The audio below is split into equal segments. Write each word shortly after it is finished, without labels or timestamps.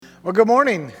Well, good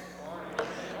morning.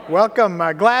 Welcome.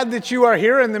 Glad that you are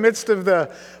here in the midst of the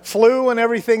flu and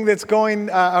everything that's going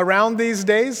around these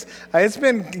days. It's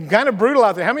been kind of brutal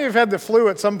out there. How many have had the flu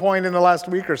at some point in the last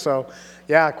week or so?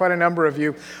 Yeah, quite a number of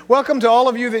you. Welcome to all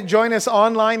of you that join us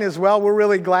online as well. We're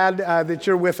really glad that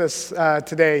you're with us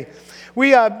today.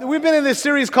 We've been in this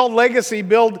series called Legacy,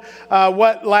 Build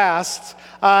What Lasts.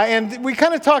 And we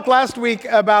kind of talked last week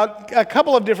about a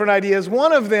couple of different ideas.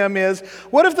 One of them is,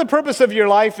 what if the purpose of your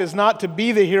life is not to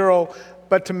be the hero,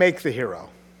 but to make the hero?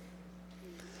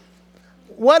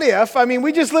 What if,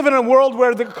 we just live in a world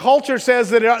where the culture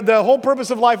says that the whole purpose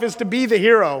of life is to be the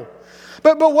hero.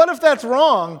 But what if that's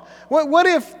wrong? What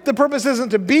if the purpose isn't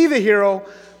to be the hero,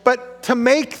 but to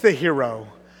make the hero?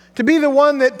 To be the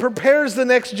one that prepares the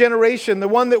next generation, the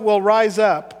one that will rise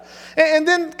up. And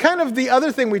then kind of the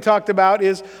other thing we talked about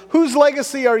is, whose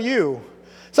legacy are you?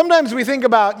 Sometimes we think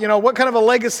about, what kind of a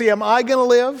legacy am I going to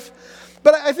live?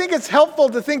 But I think it's helpful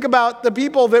to think about the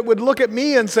people that would look at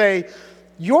me and say,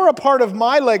 you're a part of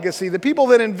my legacy, the people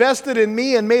that invested in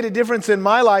me and made a difference in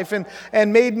my life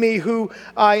and made me who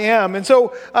I am. And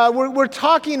so we're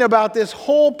talking about this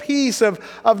whole piece of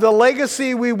the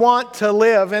legacy we want to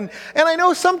live. And I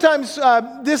know sometimes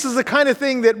this is the kind of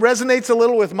thing that resonates a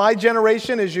little with my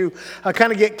generation as you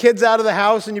kind of get kids out of the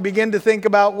house and you begin to think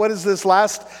about, what does this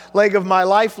last leg of my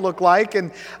life look like?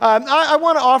 And I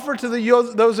want to offer to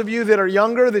those of you that are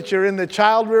younger, that you're in the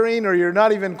child rearing or you're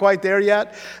not even quite there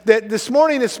yet, that this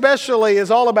morning especially is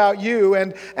all about you.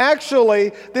 And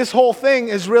actually, this whole thing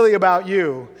is really about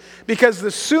you. Because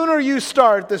the sooner you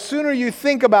start, the sooner you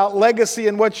think about legacy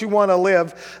and what you want to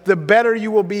live, the better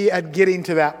you will be at getting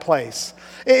to that place.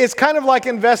 It's kind of like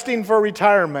investing for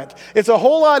retirement. It's a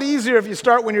whole lot easier if you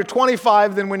start when you're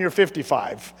 25 than when you're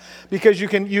 55, because you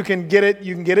can get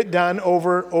it done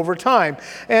over time.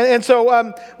 And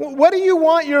so, what do you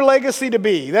want your legacy to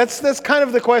be? That's kind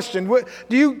of the question.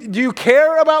 Do you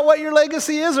care about what your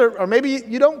legacy is, or maybe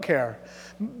you don't care?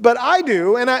 But I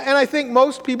do, and I think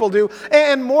most people do.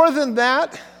 And more than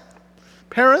that,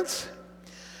 parents,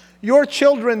 your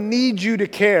children need you to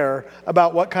care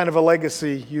about what kind of a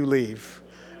legacy you leave.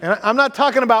 And I'm not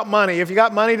talking about money. If you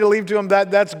got money to leave to them,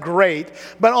 that's great.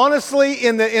 But honestly,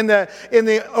 in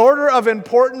the order of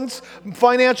importance,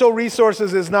 financial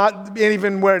resources is not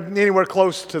anywhere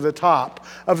close to the top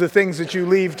of the things that you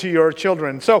leave to your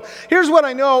children. So here's what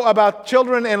I know about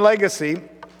children and legacy.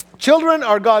 Children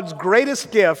are God's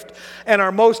greatest gift and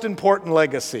our most important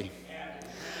legacy.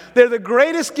 They're the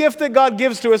greatest gift that God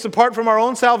gives to us apart from our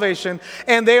own salvation,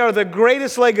 and they are the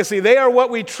greatest legacy. They are what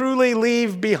we truly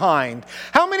leave behind.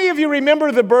 How many of you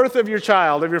remember the birth of your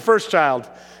child, of your first child?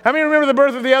 How many remember the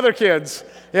birth of the other kids?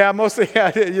 Yeah, mostly,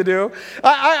 yeah, you do.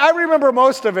 I remember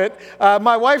most of it.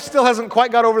 My wife still hasn't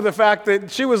quite got over the fact that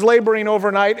she was laboring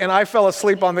overnight and I fell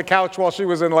asleep on the couch while she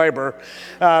was in labor.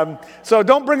 So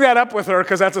don't bring that up with her,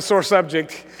 because that's a sore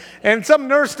subject. And some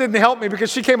nurse didn't help me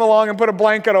because she came along and put a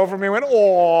blanket over me and went,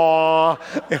 "Aw."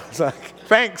 It was like,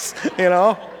 thanks,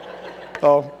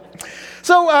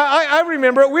 So I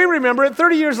remember it, we remember it.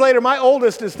 30 years later, my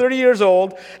oldest is 30 years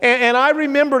old, and I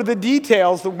remember the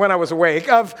details when I was awake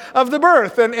of the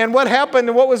birth and what happened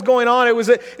and what was going on. It was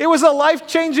a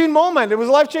life-changing moment. It was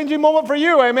a life-changing moment for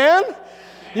you, amen?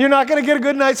 You're not going to get a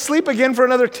good night's sleep again for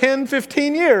another 10,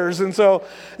 15 years. And so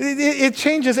it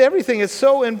changes everything. It's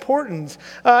so important.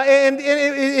 And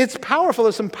it's powerful.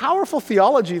 There's some powerful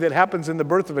theology that happens in the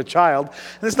birth of a child.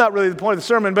 And it's not really the point of the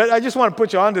sermon, but I just want to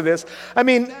put you onto this.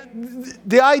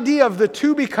 The idea of the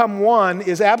two become one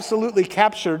is absolutely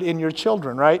captured in your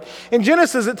children, right? In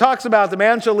Genesis, it talks about the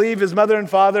man shall leave his mother and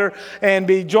father and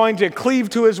be joined to cleave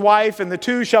to his wife, and the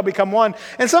two shall become one.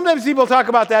 And sometimes people talk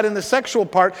about that in the sexual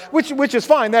part, which is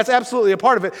fine. That's absolutely a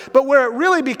part of it. But where it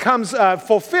really becomes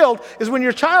fulfilled is when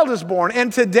your child is born.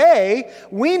 And today,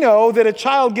 we know that a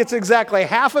child gets exactly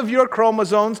half of your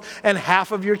chromosomes and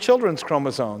half of your children's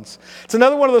chromosomes. It's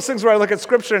another one of those things where I look at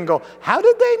Scripture and go, how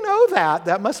did they know that?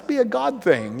 That must be a God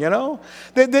thing,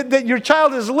 That your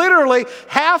child is literally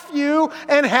half you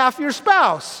and half your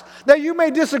spouse. Now, you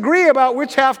may disagree about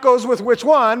which half goes with which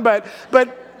one, but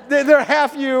they're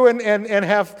half you and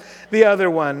half the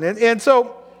other one. And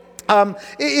so,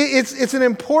 it's an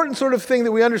important sort of thing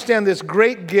that we understand this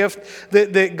great gift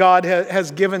that God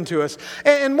has given to us.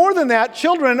 And more than that,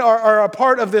 children are a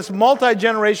part of this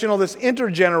multi-generational, this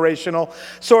intergenerational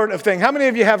sort of thing. How many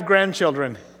of you have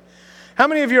grandchildren? How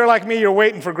many of you are like me, you're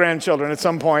waiting for grandchildren at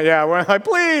some point? Yeah, we're like,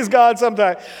 please, God,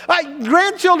 sometime.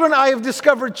 Grandchildren, I have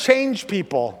discovered, change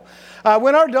people.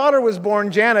 When our daughter was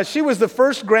born, Jana, she was the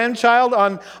first grandchild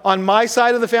on my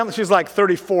side of the family. She was like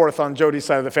 34th on Jody's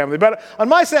side of the family. But on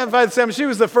my side of the family, she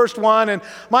was the first one. And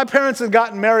my parents had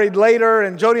gotten married later,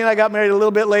 and Jody and I got married a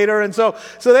little bit later. And so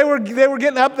they were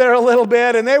getting up there a little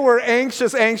bit, and they were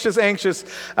anxious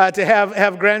to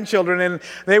have grandchildren. And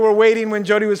they were waiting when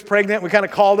Jody was pregnant. We kind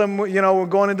of called them,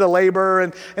 going into labor.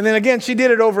 And then again, she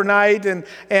did it overnight. And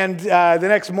the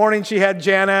next morning, she had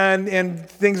Jana, and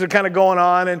things are kind of going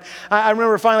on. And I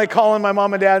remember finally calling my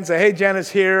mom and dad and saying, hey, Jana's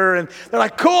here. And they're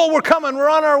like, cool, we're coming, we're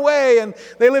on our way. And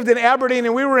they lived in Aberdeen,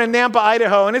 and we were in Nampa,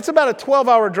 Idaho. And it's about a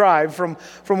 12-hour drive from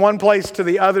one place to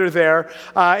the other there.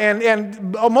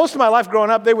 And most of my life growing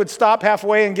up, they would stop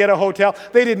halfway and get a hotel.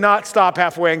 They did not stop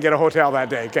halfway and get a hotel that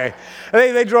day, okay?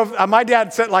 They drove, my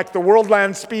dad set like the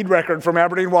Worldland speed record from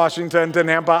Aberdeen, Washington to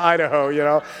Nampa, Idaho,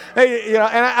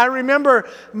 And I remember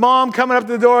Mom coming up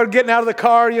to the door, getting out of the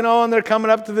car, and they're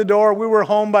coming up to the door. We were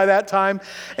home by that time.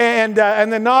 And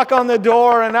the knock on the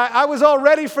door, and I was all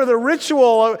ready for the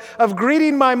ritual of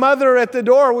greeting my mother at the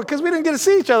door, because we didn't get to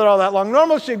see each other all that long.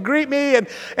 Normally she'd greet me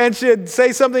and she'd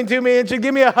say something to me, and she'd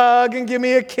give me a hug and give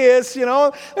me a kiss,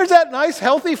 There's that nice,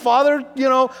 healthy father,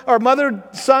 or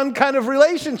mother-son kind of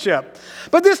relationship.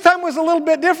 But this time was a little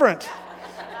bit different.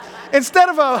 Instead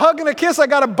of a hug and a kiss, I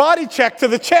got a body check to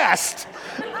the chest.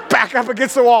 Back up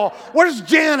against the wall. Where's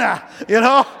Jana?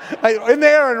 In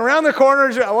there and around the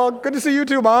corners. Well, good to see you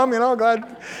too, Mom.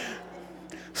 Glad.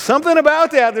 Something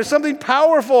about that. There's something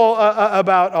powerful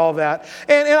about all that.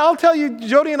 And I'll tell you,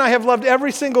 Jody and I have loved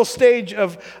every single stage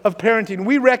of parenting.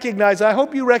 We recognize, I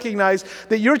hope you recognize,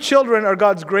 that your children are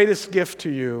God's greatest gift to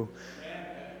you.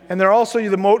 And they're also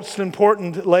the most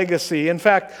important legacy. In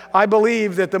fact, I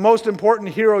believe that the most important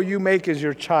hero you make is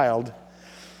your child.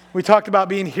 We talked about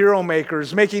being hero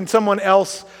makers, making someone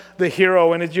else the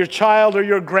hero, and it's your child or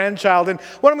your grandchild. And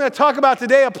what I'm going to talk about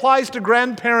today applies to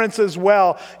grandparents as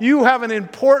well. You have an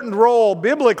important role,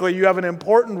 biblically, you have an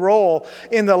important role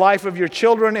in the life of your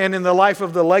children and in the life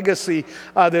of the legacy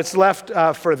that's left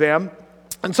for them.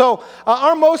 And so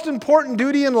our most important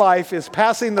duty in life is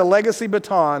passing the legacy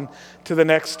baton to the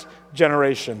next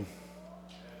generation.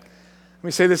 Let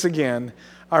me say this again.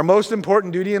 Our most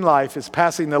important duty in life is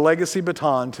passing the legacy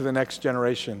baton to the next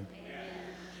generation.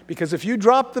 Because if you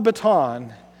drop the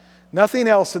baton, nothing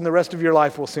else in the rest of your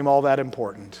life will seem all that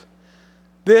important.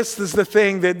 This is the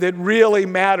thing that really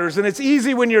matters. And it's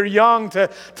easy when you're young to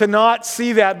not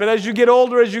see that. But as you get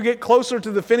older, as you get closer to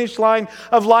the finish line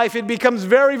of life, it becomes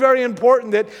very, very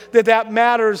important that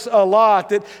matters a lot.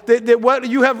 That what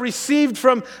you have received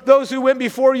from those who went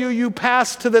before you, you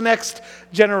pass to the next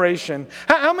generation.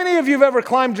 How many of you have ever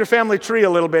climbed your family tree a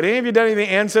little bit? Any of you done any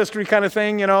ancestry kind of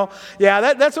thing,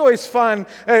 Yeah, that's always fun.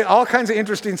 All kinds of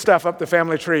interesting stuff up the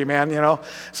family tree, man,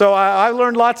 So I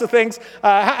learned lots of things.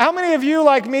 How many of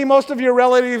you, like me, most of your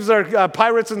relatives are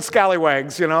pirates and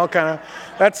scallywags, kind of.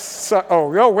 That's,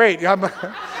 wait.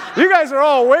 You guys are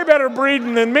all way better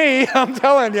breeding than me, I'm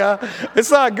telling you.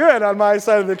 It's not good on my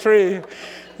side of the tree.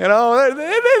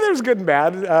 There's good and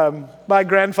bad. My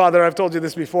grandfather, I've told you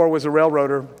this before, was a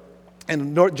railroader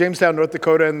in Jamestown, North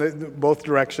Dakota, in both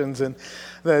directions. And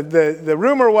the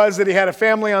rumor was that he had a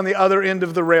family on the other end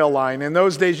of the rail line. In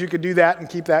those days, you could do that and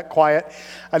keep that quiet.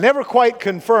 I never quite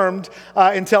confirmed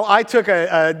until I took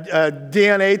a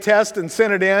DNA test and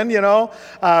sent it in,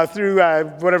 through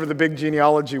whatever the big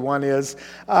genealogy one is.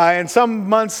 And some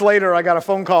months later, I got a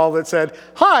phone call that said,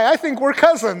 "Hi, I think we're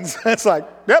cousins." It's like,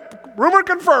 yep, rumor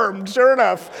confirmed, sure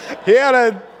enough. He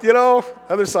had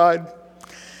other side.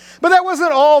 But that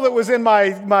wasn't all that was in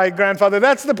my grandfather.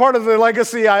 That's the part of the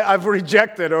legacy I've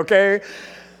rejected, okay?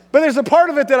 But there's a part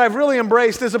of it that I've really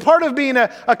embraced. There's a part of being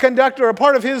a conductor. A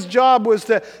part of his job was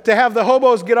to have the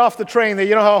hobos get off the train.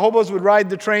 You know how hobos would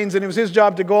ride the trains, and it was his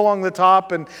job to go along the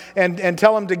top and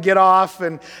tell them to get off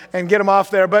and get them off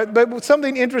there. But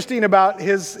something interesting about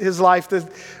his life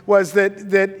was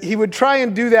that he would try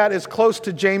and do that as close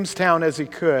to Jamestown as he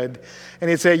could. And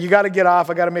he'd say, "You got to get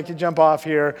off. I got to make you jump off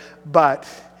here, but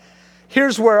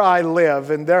here's where I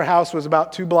live." And their house was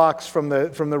about 2 blocks from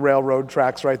the railroad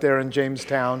tracks right there in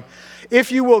Jamestown.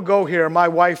 "If you will go here, my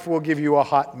wife will give you a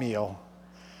hot meal."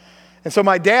 And so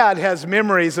my dad has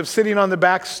memories of sitting on the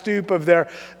back stoop of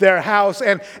their house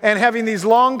and having these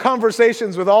long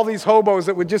conversations with all these hobos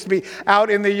that would just be out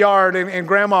in the yard, and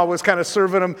Grandma was kind of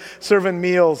serving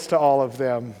meals to all of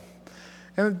them.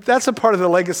 And that's a part of the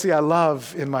legacy I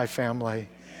love in my family.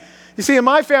 You see, in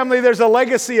my family, there's a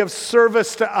legacy of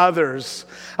service to others.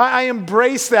 I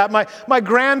embrace that. My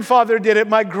grandfather did it.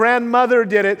 My grandmother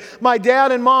did it. My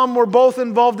dad and mom were both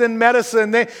involved in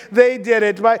medicine. They did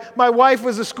it. My wife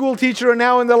was a school teacher, and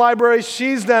now in the library,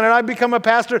 she's done it. I've become a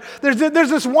pastor. There's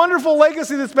this wonderful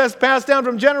legacy that's passed down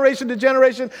from generation to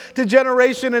generation to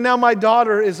generation, and now my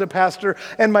daughter is a pastor,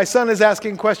 and my son is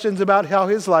asking questions about how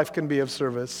his life can be of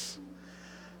service.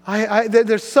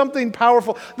 There's something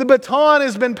powerful. The baton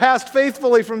has been passed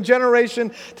faithfully from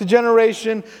generation to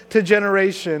generation to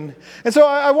generation. And so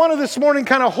I wanted this morning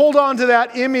kind of hold on to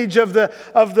that image of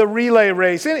the relay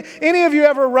race. Any of you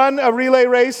ever run a relay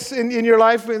race in your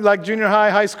life, like junior high,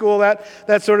 high school,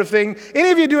 that sort of thing? Any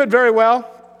of you do it very well?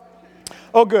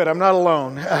 Oh, good. I'm not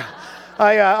alone.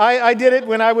 I did it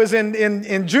when I was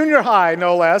in junior high,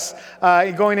 no less,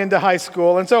 going into high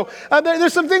school. And so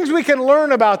there's some things we can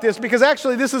learn about this, because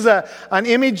actually this is an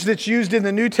image that's used in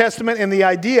the New Testament, and the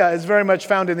idea is very much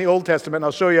found in the Old Testament, and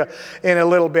I'll show you in a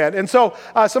little bit. And so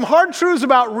some hard truths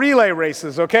about relay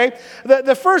races, okay?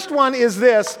 The first one is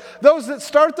this: those that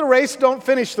start the race don't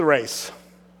finish the race.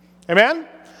 Amen?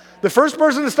 The first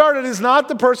person to start it is not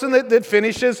the person that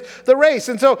finishes the race.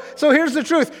 And so here's the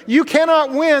truth. You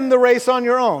cannot win the race on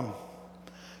your own.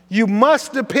 You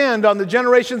must depend on the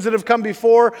generations that have come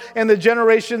before and the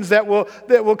generations that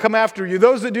will come after you.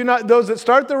 Those that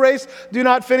start the race do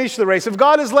not finish the race. If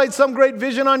God has laid some great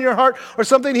vision on your heart or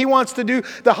something He wants to do,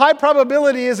 the high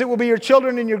probability is it will be your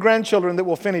children and your grandchildren that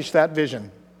will finish that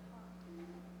vision.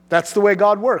 That's the way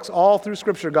God works. All through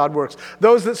Scripture, God works.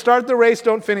 Those that start the race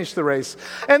don't finish the race.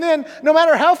 And then, no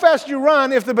matter how fast you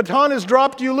run, if the baton is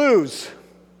dropped, you lose.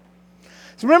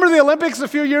 So remember the Olympics a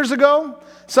few years ago?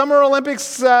 Summer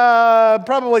Olympics,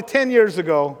 probably 10 years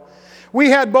ago. We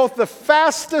had both the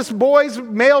fastest boys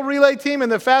male relay team and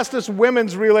the fastest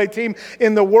women's relay team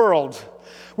in the world.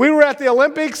 We were at the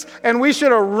Olympics, and we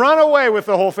should have run away with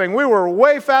the whole thing. We were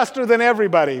way faster than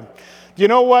everybody. Do you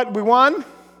know what we won?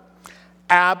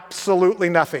 Absolutely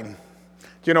nothing. Do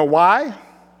you know why?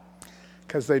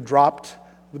 Because they dropped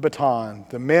the baton,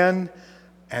 the men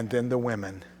and then the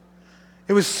women.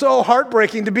 It was so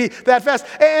heartbreaking to be that fast.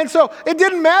 And so it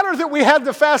didn't matter that we had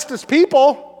the fastest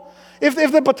people. If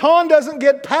the baton doesn't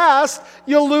get passed,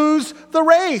 you'll lose the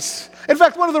race. In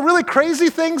fact, one of the really crazy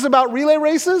things about relay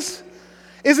races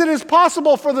is it is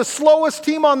possible for the slowest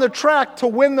team on the track to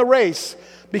win the race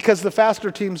because the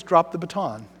faster teams drop the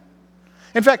baton.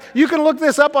 In fact, you can look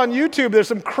this up on YouTube. There's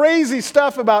some crazy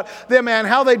stuff about them and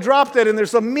how they dropped it, and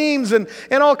there's some memes and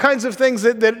all kinds of things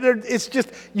that it's just,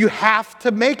 you have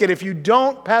to make it. If you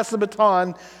don't pass the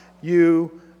baton,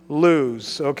 you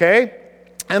lose, okay?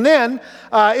 And then,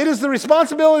 it is the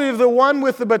responsibility of the one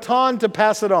with the baton to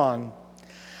pass it on.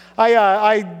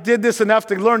 I did this enough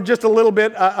to learn just a little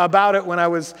bit about it when I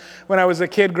was a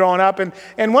kid growing up.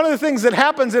 And one of the things that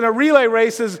happens in a relay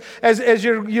race is as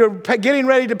you're getting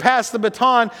ready to pass the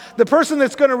baton, the person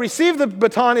that's going to receive the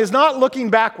baton is not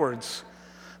looking backwards.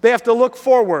 They have to look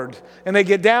forward, and they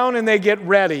get down and they get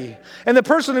ready. And the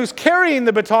person who's carrying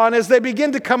the baton, as they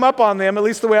begin to come up on them, at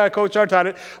least the way our coach taught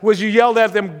it, was you yelled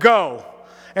at them, "Go."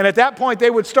 And at that point, they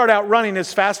would start out running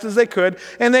as fast as they could,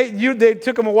 and they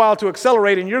took them a while to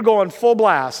accelerate, and you're going full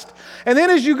blast. And then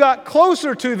as you got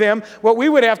closer to them, what we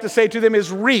would have to say to them is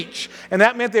reach. And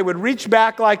that meant they would reach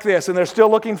back like this, and they're still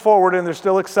looking forward, and they're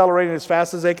still accelerating as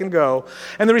fast as they can go.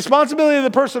 And the responsibility of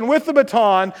the person with the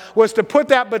baton was to put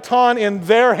that baton in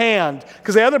their hand,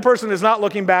 because the other person is not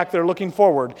looking back, they're looking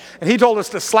forward. And he told us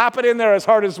to slap it in there as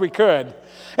hard as we could.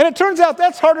 And it turns out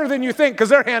that's harder than you think, because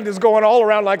their hand is going all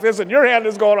around like this, and your hand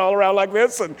is going all around like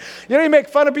this. And you make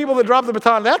fun of people that drop the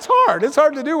baton. That's hard. It's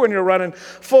hard to do when you're running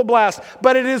full blast.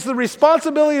 But it is the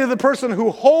responsibility of the person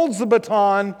who holds the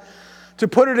baton to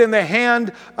put it in the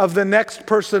hand of the next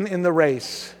person in the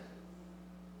race.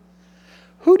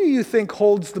 Who do you think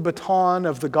holds the baton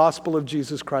of the gospel of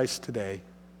Jesus Christ today?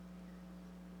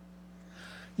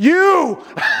 You!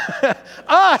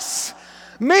 Us!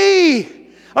 Me!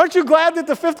 Aren't you glad that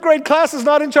the 5th grade class is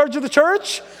not in charge of the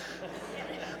church?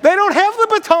 They don't have the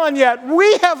baton yet.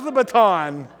 We have the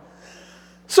baton.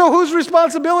 So whose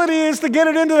responsibility is to get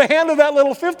it into the hand of that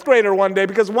little 5th grader one day?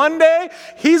 Because one day,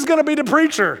 he's going to be the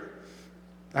preacher.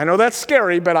 I know that's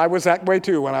scary, but I was that way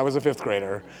too when I was a 5th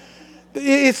grader.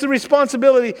 It's the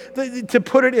responsibility to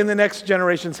put it in the next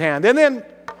generation's hand. And then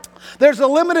there's a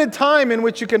limited time in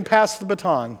which you can pass the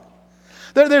baton.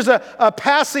 There's a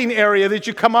passing area that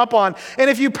you come up on. And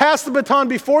if you pass the baton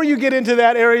before you get into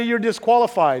that area, you're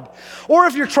disqualified. Or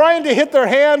if you're trying to hit their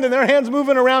hand and their hand's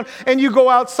moving around and you go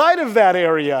outside of that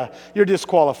area, you're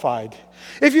disqualified.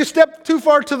 If you step too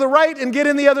far to the right and get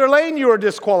in the other lane, you are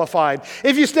disqualified.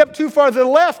 If you step too far to the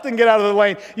left and get out of the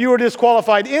lane, you are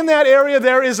disqualified. In that area,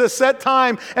 there is a set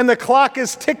time, and the clock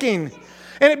is ticking.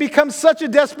 And it becomes such a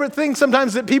desperate thing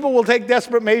sometimes that people will take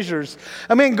desperate measures.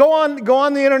 I mean, go on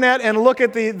the internet and look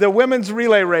at the women's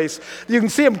relay race. You can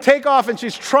see them take off, and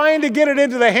she's trying to get it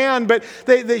into the hand, but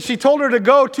she told her to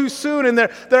go too soon, and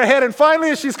they're ahead. And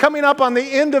finally, as she's coming up on the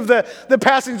end of the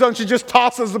passing zone, she just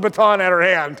tosses the baton at her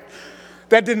hand.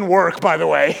 That didn't work, by the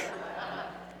way.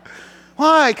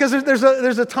 Why? Because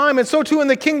there's a time, and so too in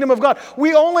the kingdom of God.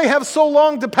 We only have so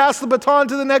long to pass the baton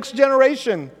to the next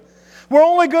generation. We're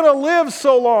only going to live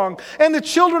so long, and the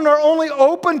children are only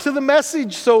open to the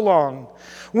message so long.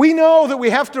 We know that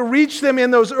we have to reach them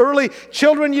in those early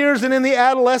children years and in the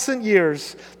adolescent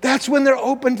years. That's when they're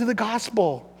open to the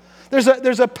gospel.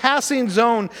 There's a passing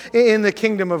zone in the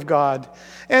kingdom of God.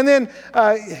 And then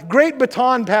great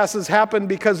baton passes happen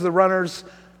because the runners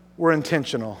were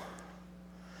intentional.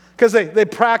 Because they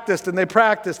practiced and they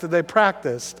practiced and they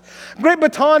practiced. Great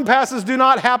baton passes do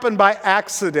not happen by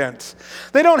accident.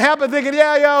 They don't happen thinking,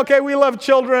 okay, we love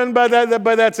children, but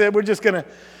that's it. We're just going to...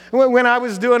 When I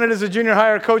was doing it as a junior high,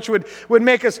 our coach would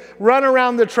make us run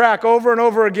around the track over and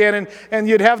over again, and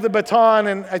you'd have the baton,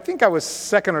 and I think I was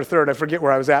second or third. I forget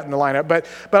where I was at in the lineup, but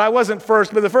I wasn't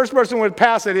first. But the first person would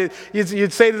pass it.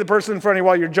 You'd say to the person in front of you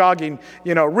while you're jogging,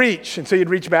 reach. And so you'd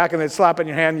reach back, and they'd slap it in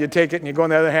your hand, and you'd take it, and you'd go in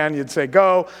the other hand, and you'd say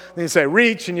go. Then you'd say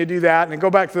reach, and you do that, and then go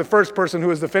back to the first person who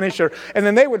was the finisher. And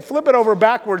then they would flip it over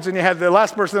backwards, and you had the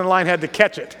last person in the line had to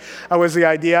catch it, was the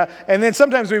idea. And then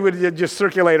sometimes we would just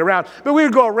circulate around. But we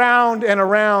would go around and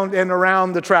around and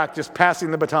around the track, just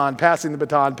passing the baton, passing the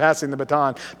baton, passing the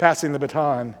baton, passing the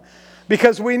baton.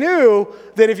 Because we knew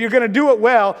that if you're going to do it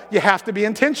well, you have to be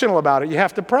intentional about it. You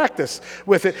have to practice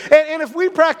with it. And if we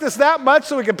practice that much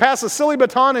so we can pass a silly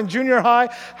baton in junior high,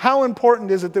 how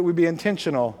important is it that we be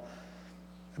intentional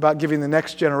about giving the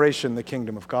next generation the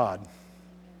kingdom of God?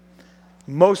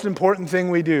 Most important thing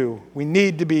we do, we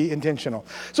need to be intentional.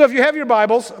 So if you have your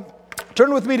Bibles,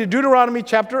 turn with me to Deuteronomy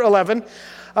chapter 11.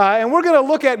 And we're going to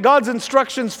look at God's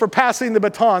instructions for passing the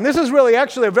baton. This is really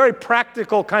actually a very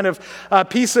practical kind of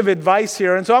piece of advice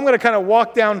here. And so I'm going to kind of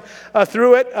walk down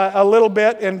through it a little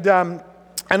bit. And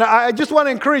I just want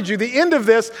to encourage you, the end of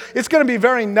this, it's going to be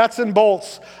very nuts and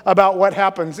bolts about what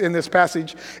happens in this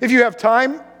passage. If you have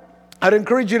time, I'd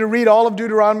encourage you to read all of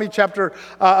Deuteronomy chapter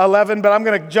 11, but I'm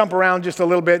going to jump around just a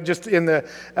little bit, just in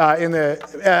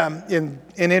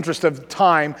interest of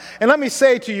time. And let me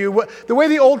say to you, the way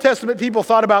the Old Testament people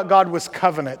thought about God was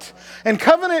covenant. And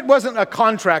covenant wasn't a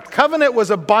contract. Covenant was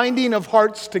a binding of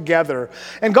hearts together.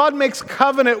 And God makes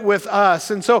covenant with us.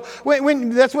 And so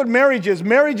when that's what marriage is.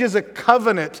 Marriage is a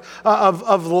covenant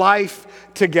of life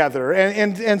together.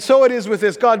 And so it is with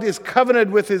this. God is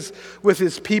covenanted with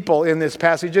his people in this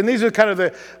passage. And these are kind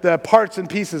of the parts and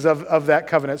pieces of that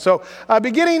covenant. So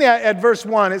beginning at verse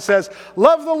 1, it says,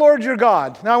 love the Lord your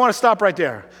God. Now I want to stop right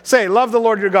there. Say, love the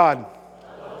Lord your God.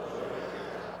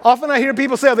 Often I hear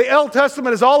people say, the Old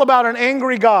Testament is all about an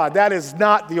angry God. That is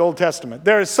not the Old Testament.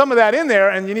 There is some of that in there,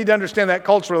 and you need to understand that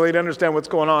culturally to understand what's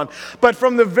going on. But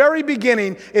from the very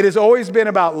beginning, it has always been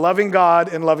about loving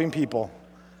God and loving people.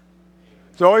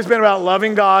 It's always been about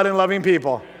loving God and loving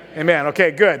people. Amen.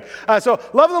 Okay, good. So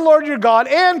love the Lord your God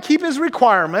and keep his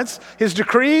requirements, his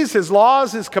decrees, his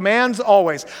laws, his commands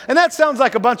always. And that sounds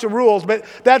like a bunch of rules, but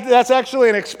that's actually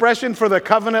an expression for the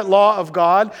covenant law of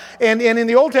God. And in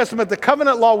the Old Testament, the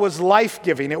covenant law was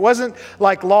life-giving. It wasn't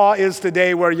like law is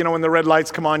today where, when the red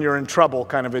lights come on, you're in trouble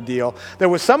kind of a deal. There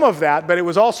was some of that, but it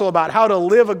was also about how to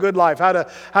live a good life, how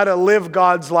to live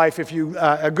God's life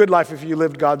a good life if you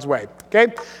lived God's way.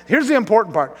 Okay? Here's the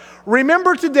important part.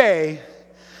 Remember today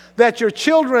that your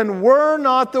children were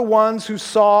not the ones who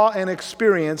saw and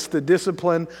experienced the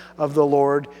discipline of the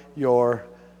Lord your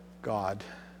God.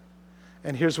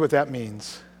 And here's what that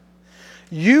means.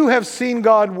 You have seen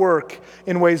God work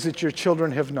in ways that your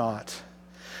children have not.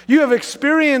 You have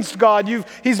experienced God.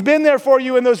 He's been there for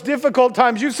you in those difficult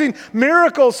times. You've seen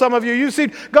miracles, some of you. You've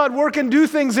seen God work and do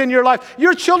things in your life.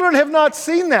 Your children have not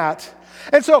seen that.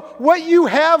 And so what you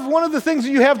have, one of the things that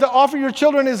you have to offer your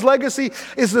children as legacy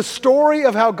is the story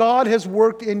of how God has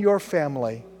worked in your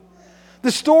family.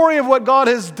 The story of what God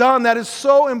has done that is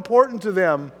so important to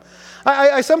them.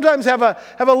 I sometimes have a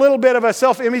little bit of a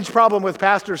self-image problem with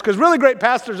pastors because really great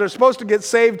pastors are supposed to get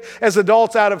saved as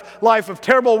adults out of life of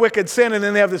terrible, wicked sin, and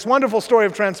then they have this wonderful story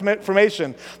of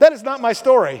transformation. That is not my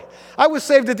story. I was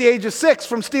saved at the age of 6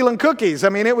 from stealing cookies. I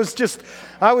mean, I was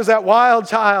that wild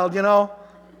child,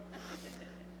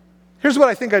 Here's what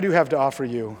I think I do have to offer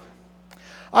you.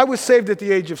 I was saved at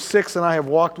the age of 6, and I have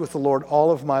walked with the Lord all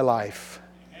of my life.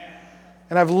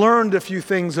 And I've learned a few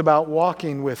things about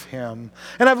walking with him.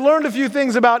 And I've learned a few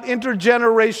things about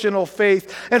intergenerational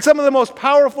faith. And some of the most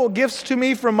powerful gifts to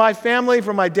me from my family,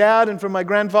 from my dad and from my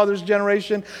grandfather's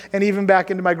generation, and even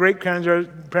back into my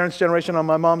great-grandparents' generation on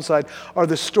my mom's side, are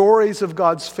the stories of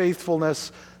God's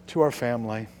faithfulness to our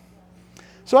family.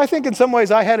 So I think in some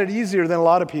ways I had it easier than a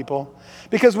lot of people.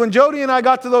 Because when Jody and I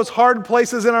got to those hard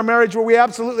places in our marriage where we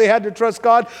absolutely had to trust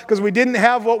God because we didn't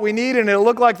have what we needed and it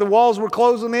looked like the walls were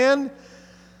closing in,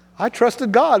 I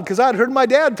trusted God because I'd heard my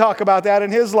dad talk about that in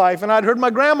his life, and I'd heard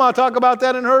my grandma talk about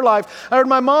that in her life. I heard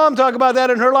my mom talk about that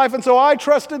in her life, and so I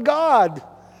trusted God.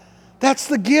 That's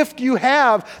the gift you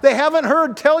have. They haven't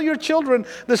heard. Tell your children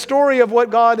the story of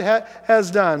what God has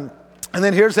done. And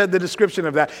then here's the description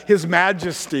of that. His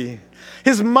majesty.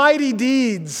 His mighty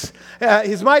deeds,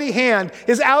 his mighty hand,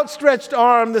 his outstretched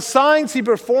arm, the signs he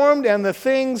performed, and the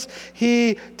things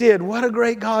he did. What a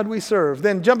great God we serve.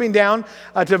 Then jumping down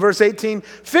to verse 18,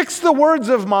 fix the words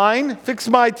of mine, fix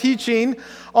my teaching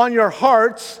on your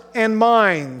hearts and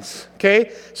minds.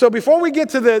 Okay? So before we get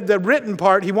to the written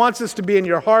part, he wants this to be in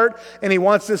your heart and he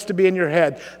wants this to be in your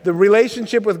head. The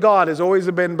relationship with God has always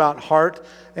been about heart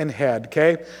and head.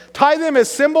 Okay? Tie them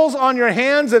as symbols on your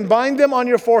hands and bind them on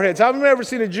your foreheads. Haven't you ever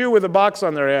seen a Jew with a box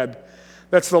on their head?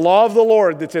 That's the law of the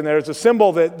Lord that's in there. It's a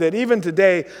symbol that even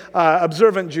today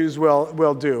observant Jews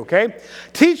will do. Okay?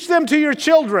 Teach them to your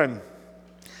children.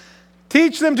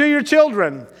 Teach them to your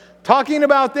children. Talking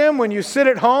about them when you sit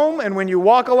at home and when you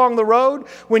walk along the road,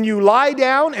 when you lie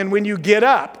down and when you get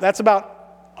up. That's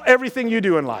about everything you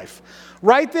do in life.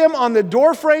 Write them on the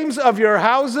door frames of your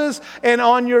houses and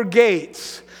on your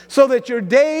gates, so that your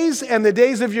days and the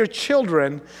days of your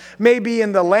children may be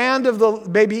in the land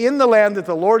that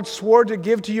the Lord swore to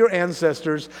give to your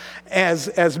ancestors,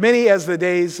 as many as the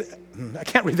days. I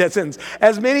can't read that sentence.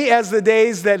 As many as the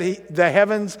days that the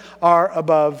heavens are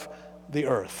above the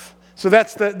earth. So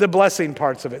that's the blessing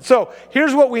parts of it. So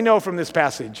here's what we know from this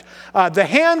passage. The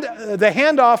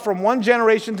handoff from one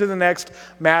generation to the next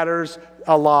matters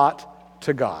a lot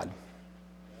to God.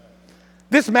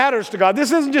 This matters to God.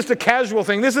 This isn't just a casual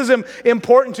thing. This is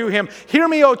important to him. Hear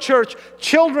me, O church.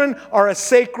 Children are a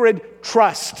sacred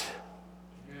trust.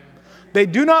 They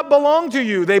do not belong to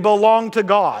you. They belong to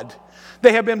God.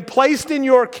 They have been placed in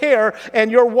your care and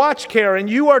your watch care, and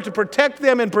you are to protect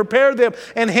them and prepare them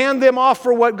and hand them off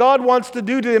for what God wants to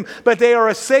do to them. But they are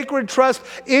a sacred trust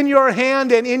in your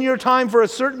hand and in your time for a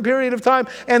certain period of time,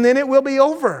 and then it will be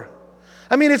over.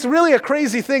 I mean, it's really a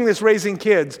crazy thing, this raising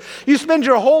kids. You spend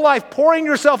your whole life pouring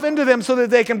yourself into them so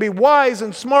that they can be wise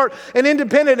and smart and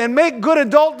independent and make good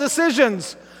adult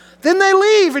decisions. Then they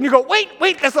leave, and you go,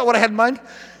 wait, that's not what I had in mind.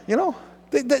 You know?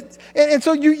 And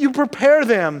so you prepare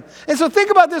them. And so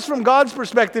think about this from God's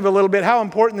perspective a little bit, how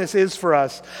important this is for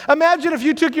us. Imagine if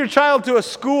you took your child to a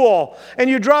school and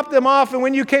you dropped them off, and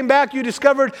when you came back you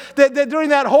discovered that during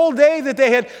that whole day that they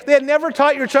had never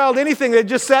taught your child anything. They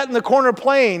just sat in the corner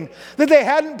playing. That they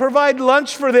hadn't provided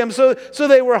lunch for them, so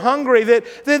they were hungry. That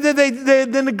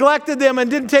they neglected them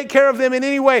and didn't take care of them in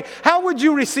any way. How would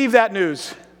you receive that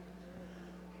news?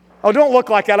 Oh, don't look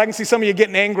like that. I can see some of you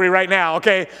getting angry right now,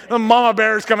 okay? The mama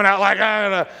bear's coming out like,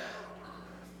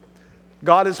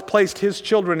 God has placed his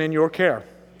children in your care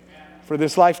for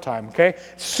this lifetime, okay?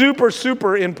 Super,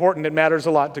 super important. It matters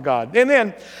a lot to God. And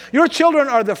then, your children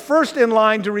are the first in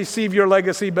line to receive your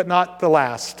legacy, but not the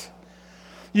last.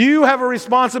 You have a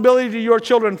responsibility to your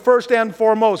children first and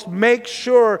foremost. Make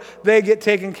sure they get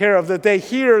taken care of, that they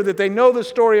hear, that they know the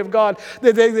story of God,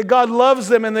 that God loves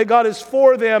them and that God is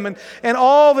for them and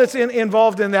all that's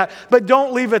involved in that. But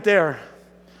don't leave it there.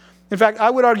 In fact, I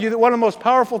would argue that one of the most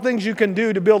powerful things you can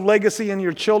do to build legacy in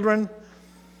your children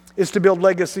is to build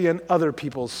legacy in other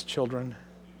people's children.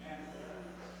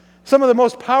 Some of the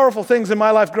most powerful things in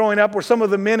my life growing up were some of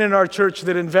the men in our church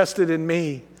that invested in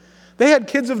me. They had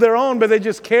kids of their own, but they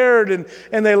just cared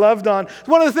and they loved on.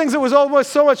 One of the things that was always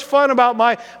so much fun about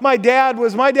my dad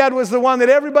was the one that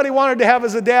everybody wanted to have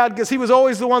as a dad because he was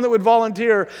always the one that would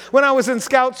volunteer. When I was in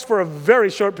Scouts for a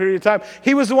very short period of time,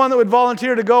 he was the one that would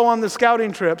volunteer to go on the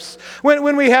scouting trips.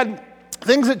 When we had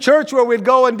things at church where we'd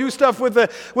go and do stuff with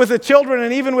the children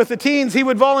and even with the teens, he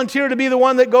would volunteer to be the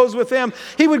one that goes with them.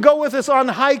 He would go with us on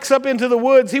hikes up into the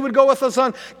woods. He would go with us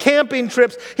on camping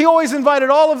trips. He always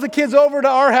invited all of the kids over to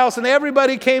our house, and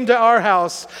everybody came to our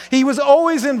house. He was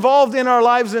always involved in our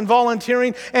lives in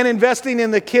volunteering and investing in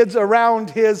the kids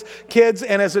around his kids.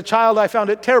 And as a child, I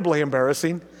found it terribly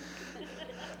embarrassing.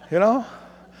 You know?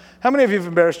 How many of you have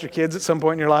embarrassed your kids at some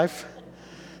point in your life?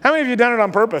 How many of you have done it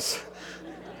on purpose?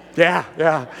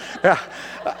 Yeah.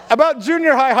 About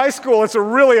junior high school, it's a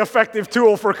really effective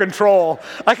tool for control.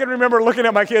 I can remember looking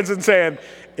at my kids and saying,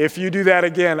 if you do that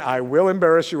again, I will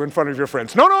embarrass you in front of your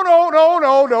friends. No,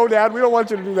 Dad, we don't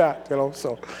want you to do that.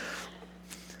 So.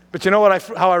 But you know what?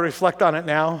 How I reflect on it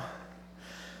now?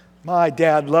 My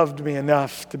dad loved me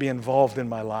enough to be involved in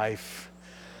my life.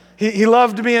 He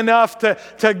loved me enough to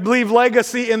leave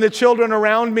legacy in the children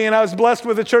around me, and I was blessed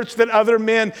with a church that other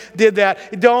men did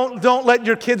that. Don't let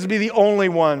your kids be the only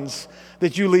ones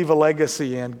that you leave a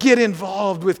legacy in. Get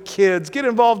involved with kids. Get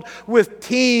involved with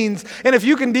teens. And if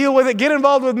you can deal with it, get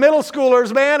involved with middle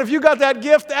schoolers, man. If you got that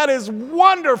gift, that is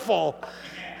wonderful.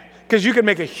 Because you can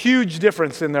make a huge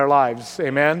difference in their lives.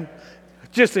 Amen?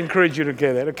 Just encourage you to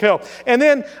get it. Okay. And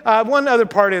then one other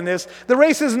part in this. The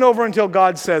race isn't over until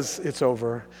God says it's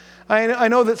over. I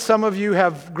know that some of you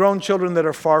have grown children that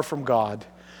are far from God.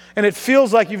 And it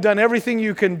feels like you've done everything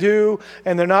you can do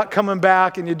and they're not coming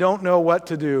back and you don't know what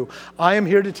to do. I am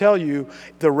here to tell you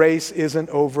the race isn't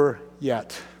over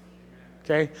yet.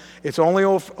 Okay? It's only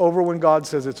over when God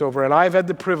says it's over. And I've had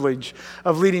the privilege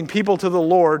of leading people to the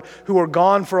Lord who were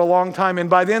gone for a long time. And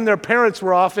by then their parents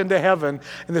were off into heaven.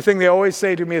 And the thing they always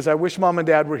say to me is, I wish Mom and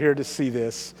Dad were here to see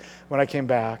this when I came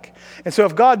back. And so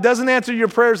if God doesn't answer your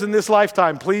prayers in this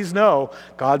lifetime, please know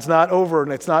God's not over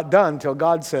and it's not done till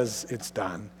God says it's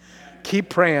done. Keep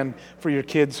praying for your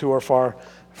kids who are far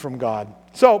from God.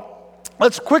 So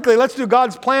let's do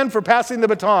God's plan for passing the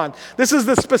baton. This is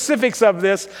the specifics of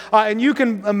this, and you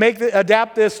can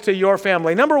adapt this to your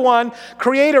family. Number one,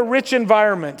 create a rich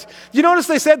environment. You notice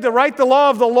they said to write the law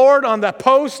of the Lord on the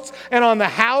posts and on the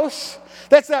house?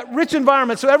 That's that rich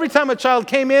environment. So every time a child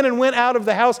came in and went out of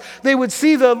the house, they would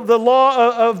see the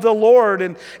law of the Lord.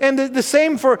 And the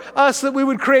same for us, that we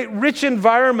would create rich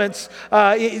environments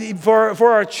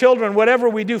for our children, whatever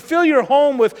we do. Fill your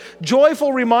home with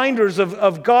joyful reminders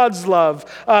of God's love,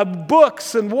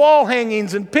 books and wall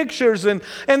hangings and pictures. And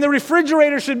the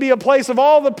refrigerator should be a place of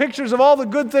all the pictures of all the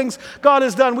good things God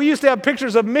has done. We used to have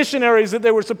pictures of missionaries that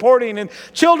they were supporting and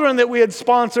children that we had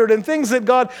sponsored and things that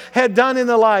God had done in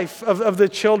the life of the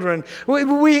children.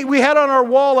 We had on our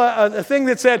wall a thing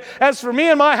that said, as for me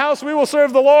and my house, we will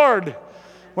serve the Lord.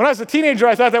 When I was a teenager,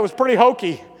 I thought that was pretty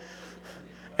hokey.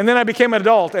 And then I became an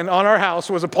adult, and on our house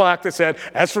was a plaque that said,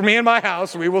 as for me and my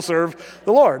house, we will serve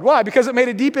the Lord. Why? Because it made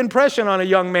a deep impression on a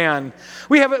young man.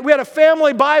 We had a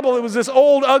family Bible. It was this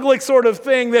old, ugly sort of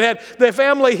thing that had the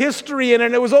family history in it,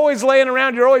 and it was always laying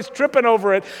around. You're always tripping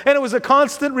over it. And it was a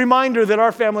constant reminder that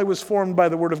our family was formed by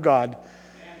the Word of God.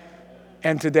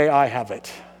 And today I have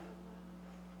it.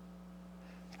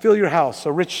 Fill your house,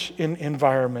 a rich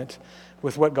environment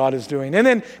with what God is doing. And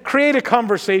then create a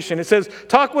conversation. It says,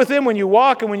 talk with Him when you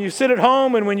walk and when you sit at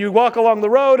home and when you walk along the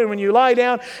road and when you lie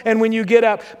down and when you get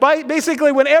up.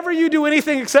 Basically, whenever you do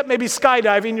anything except maybe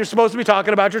skydiving, you're supposed to be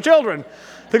talking about your children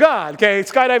to God. Okay,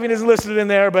 skydiving isn't listed in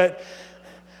there, but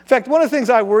in fact, one of the things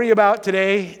I worry about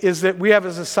today is that we have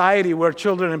a society where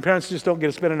children and parents just don't get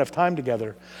to spend enough time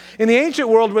together. In the ancient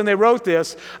world, when they wrote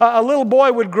this, a little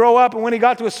boy would grow up, and when he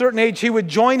got to a certain age, he would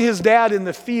join his dad in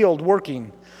the field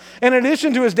working. And in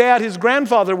addition to his dad, his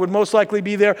grandfather would most likely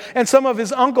be there, and some of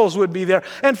his uncles would be there.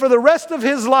 And for the rest of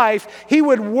his life, he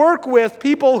would work with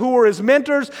people who were his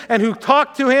mentors and who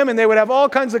talked to him, and they would have all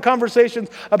kinds of conversations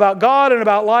about God and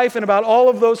about life and about all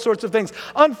of those sorts of things.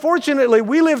 Unfortunately,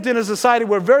 we lived in a society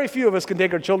where very few of us can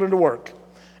take our children to work,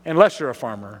 unless you're a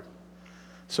farmer.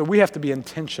 So we have to be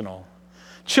intentional.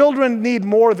 Children need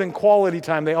more than quality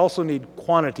time. They also need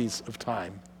quantities of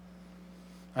time.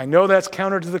 I know that's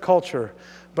counter to the culture,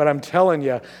 but I'm telling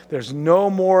you, there's no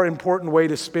more important way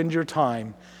to spend your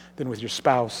time than with your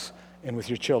spouse and with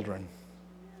your children.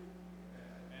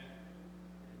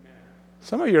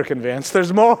 Some of you are convinced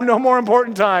there's no more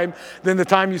important time than the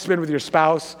time you spend with your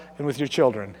spouse and with your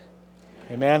children.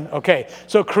 Amen? Okay,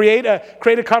 so create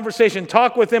a conversation.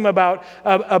 Talk with them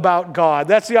about God.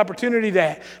 That's the opportunity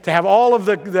to have all of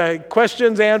the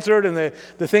questions answered and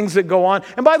the things that go on.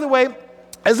 And by the way,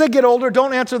 as they get older,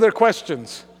 don't answer their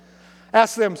questions.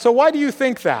 Ask them, so why do you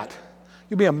think that?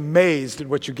 You'll be amazed at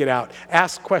what you get out.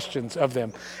 Ask questions of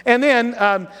them. And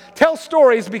then tell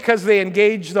stories because they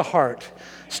engage the heart.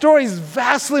 Stories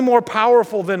vastly more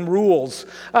powerful than rules.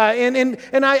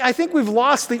 And I think we've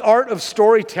lost the art of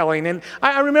storytelling. And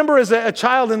I remember as a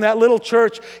child in that little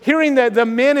church, hearing the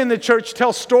men in the church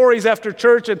tell stories after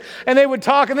church. And they would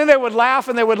talk, and then they would laugh,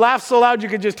 and they would laugh so loud you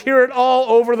could just hear it all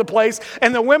over the place.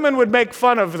 And the women would make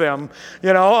fun of them.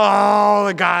 You know, oh,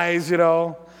 the guys, you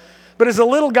know. But as a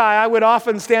little guy, I would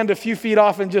often stand a few feet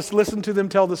off and just listen to them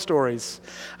tell the stories.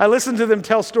 I listened to them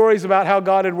tell stories about how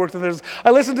God had worked in theirs. I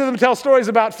listened to them tell stories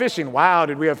about fishing. Wow,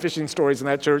 did we have fishing stories in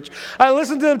that church. I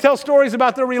listened to them tell stories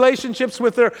about their relationships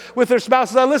with their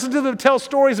spouses. I listened to them tell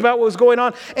stories about what was going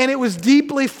on, and it was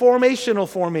deeply formational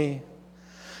for me.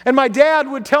 And my dad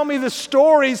would tell me the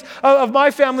stories of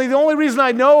my family. The only reason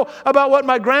I know about what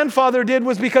my grandfather did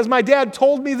was because my dad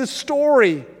told me the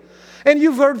story. And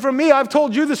you've heard from me. I've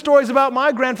told you the stories about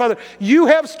my grandfather. You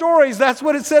have stories. That's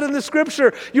what it said in the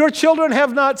scripture. Your children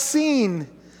have not seen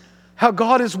how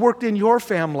God has worked in your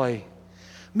family.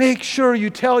 Make sure you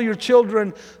tell your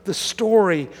children the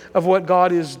story of what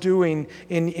God is doing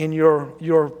in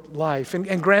your life.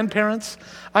 And grandparents,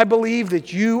 I believe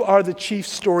that you are the chief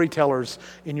storytellers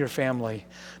in your family.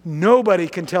 Nobody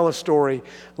can tell a story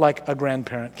like a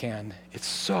grandparent can. It's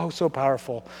so, so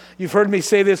powerful. You've heard me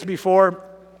say this before.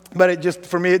 But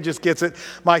for me, it just gets it.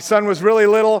 My son was really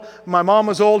little. My mom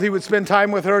was old. He would spend time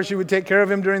with her. She would take care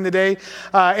of him during the day.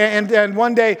 And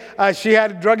one day, she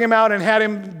had drug him out and had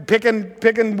him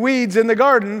picking weeds in the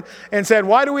garden and said,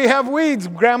 "Why do we have weeds,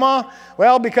 Grandma?"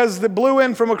 "Well, because it blew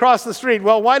in from across the street."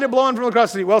 "Well, why did it blow in from across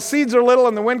the street?" "Well, seeds are little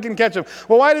and the wind can catch them."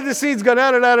 "Well, why did the seeds go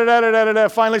da-da-da-da-da-da-da-da?"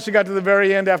 Finally, she got to the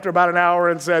very end after about an hour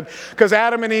and said, "Because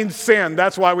Adam and Eve sinned.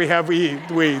 That's why we have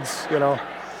weeds, you know."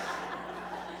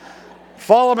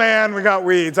 Fall of man, we got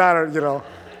weeds.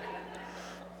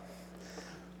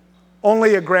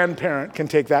 Only a grandparent can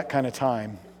take that kind of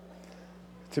time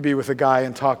to be with a guy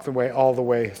and talk all the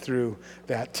way through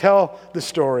that. Tell the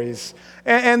stories.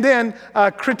 And then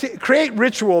create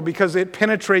ritual because it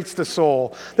penetrates the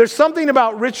soul. There's something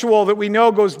about ritual that we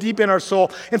know goes deep in our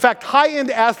soul. In fact, high-end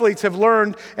athletes have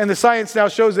learned, and the science now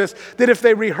shows this, that if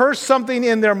they rehearse something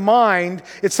in their mind,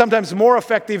 it's sometimes more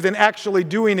effective than actually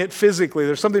doing it physically.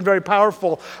 There's something very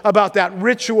powerful about that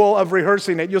ritual of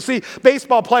rehearsing it. You'll see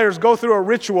baseball players go through a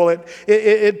ritual.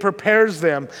 It prepares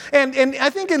them. And I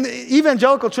think in the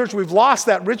evangelical church, we've lost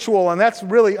that ritual, and that's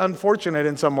really unfortunate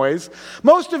in some ways.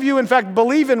 Most of you, in fact,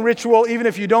 believe in ritual even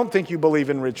if you don't think you believe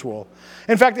in ritual.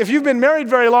 In fact, if you've been married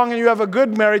very long and you have a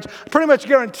good marriage, I pretty much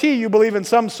guarantee you believe in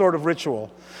some sort of ritual.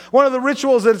 One of the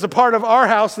rituals that is a part of our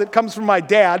house that comes from my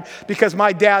dad, because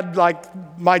my dad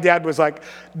was like,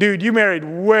 "Dude, you married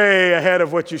way ahead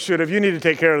of what you should have. You need to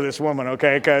take care of this woman,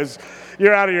 okay, because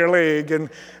you're out of your league." And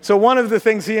so one of the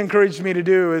things he encouraged me to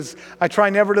do is I try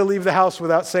never to leave the house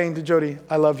without saying to Jody,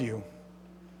 "I love you."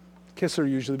 Kiss her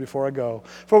usually before I go.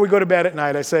 Before we go to bed at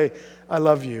night, I say, "I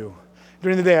love you."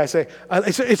 During the day, I say,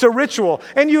 it's a ritual.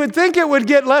 And you would think it would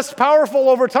get less powerful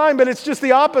over time, but it's just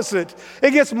the opposite.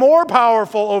 It gets more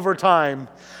powerful over time.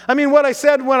 I mean, what I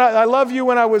said when I love you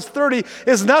when I was 30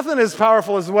 is nothing as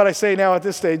powerful as what I say now at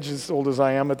this stage, as old as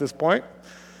I am at this point.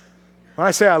 When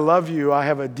I say I love you, I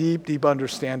have a deep, deep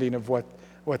understanding of what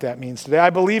that means today. I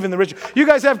believe in the ritual. You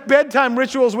guys have bedtime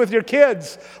rituals with your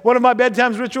kids. One of my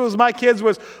bedtime rituals with my kids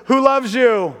was, "Who loves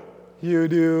you?" "You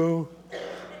do."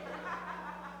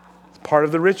 It's part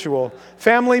of the ritual.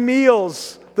 Family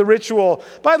meals, the ritual.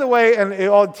 By the way, and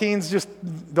all teens, just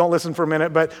don't listen for a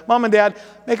minute, but mom and dad,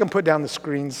 make them put down the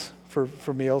screens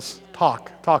for meals.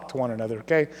 Talk to one another,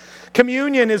 okay?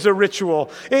 Communion is a ritual.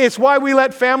 It's why we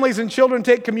let families and children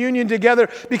take communion together,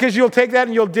 because you'll take that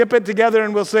and you'll dip it together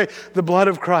and we'll say, "The blood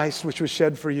of Christ, which was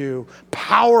shed for you."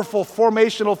 Powerful,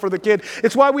 formational for the kid.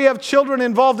 It's why we have children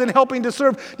involved in helping to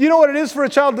serve. Do you know what it is for a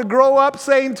child to grow up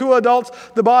saying to adults,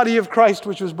 "The body of Christ,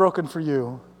 which was broken for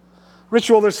you"?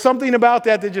 Ritual, there's something about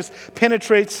that just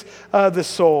penetrates the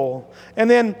soul. And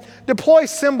then deploy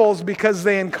symbols because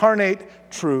they incarnate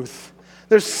truth.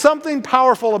 There's something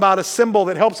powerful about a symbol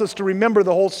that helps us to remember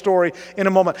the whole story in a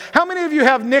moment. How many of you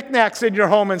have knickknacks in your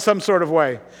home in some sort of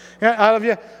way? Yeah, all of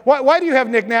you. Why do you have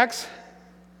knickknacks?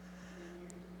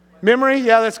 Memory?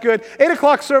 Yeah, that's good. 8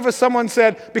 o'clock service, someone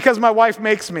said, "Because my wife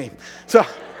makes me." So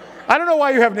I don't know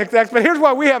why you have knickknacks, but here's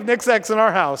why we have knickknacks in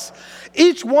our house.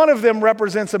 Each one of them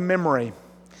represents a memory.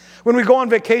 When we go on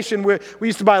vacation, we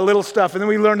used to buy little stuff, and then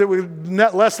we learned that we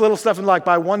less little stuff and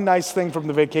buy one nice thing from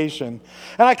the vacation.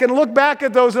 And I can look back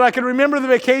at those, and I can remember the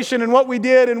vacation and what we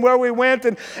did and where we went,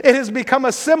 and it has become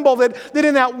a symbol that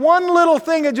in that one little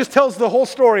thing, it just tells the whole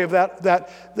story of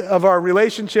of our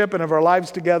relationship and of our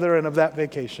lives together and of that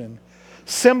vacation.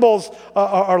 Symbols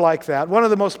are like that. One of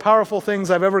the most powerful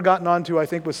things I've ever gotten onto, I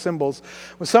think, with symbols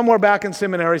was somewhere back in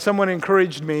seminary, someone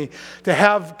encouraged me to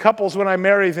have couples, when I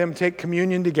marry them, take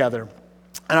communion together.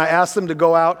 And I asked them to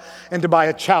go out and to buy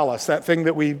a chalice, that thing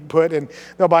that we put, and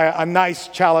they'll buy a nice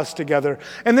chalice together.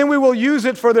 And then we will use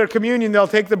it for their communion. They'll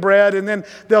take the bread, and then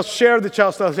they'll share the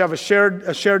chalice. They'll have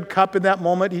a shared cup in that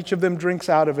moment. Each of them drinks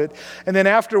out of it. And then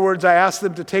afterwards, I asked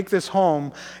them to take this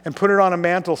home and put it on a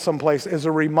mantle someplace as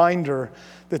a reminder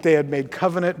that they had made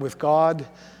covenant with God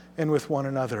and with one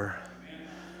another.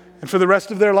 And for the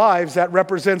rest of their lives, that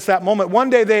represents that moment. One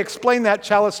day, they explain that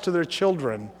chalice to their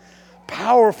children.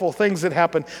 Powerful things that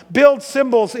happen. Build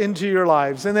symbols into your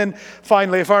lives. And then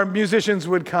finally, if our musicians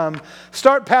would come,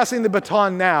 start passing the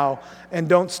baton now and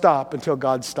don't stop until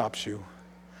God stops you.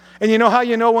 And you know how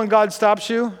you know when God stops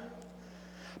you?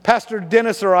 Pastor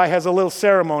Dennis or I has a little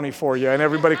ceremony for you and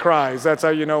everybody cries. That's how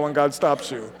you know when God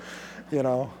stops you. You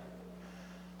know.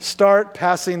 Start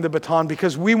passing the baton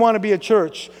because we want to be a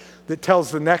church that tells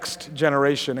the next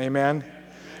generation, amen?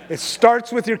 It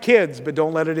starts with your kids, but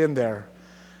don't let it end there.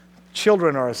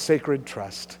 Children are a sacred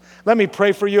trust. Let me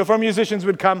pray for you. If our musicians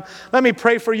would come, let me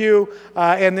pray for you,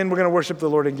 and then we're going to worship the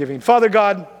Lord in giving. Father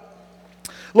God,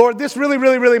 Lord, this really,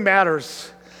 really, really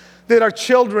matters that our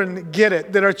children get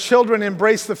it, that our children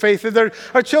embrace the faith, that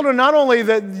our children not only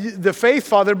the faith,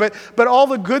 Father, but all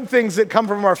the good things that come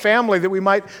from our family, that we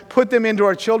might put them into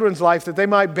our children's life, that they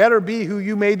might better be who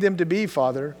you made them to be,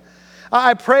 Father.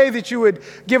 I pray that you would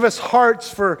give us hearts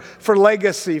for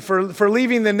legacy, for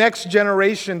leaving the next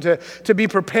generation to be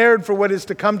prepared for what is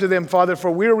to come to them, Father, for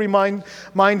we're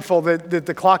mindful that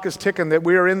the clock is ticking, that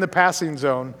we are in the passing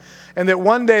zone, and that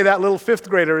one day that little fifth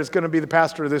grader is going to be the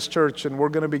pastor of this church, and we're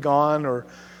going to be gone or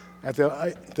at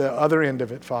the other end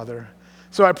of it, Father.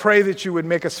 So I pray that you would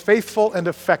make us faithful and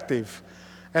effective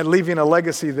at leaving a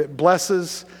legacy that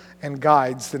blesses and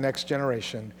guides the next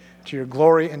generation to your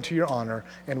glory and to your honor.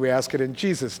 And we ask it in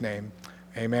Jesus' name.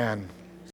 Amen.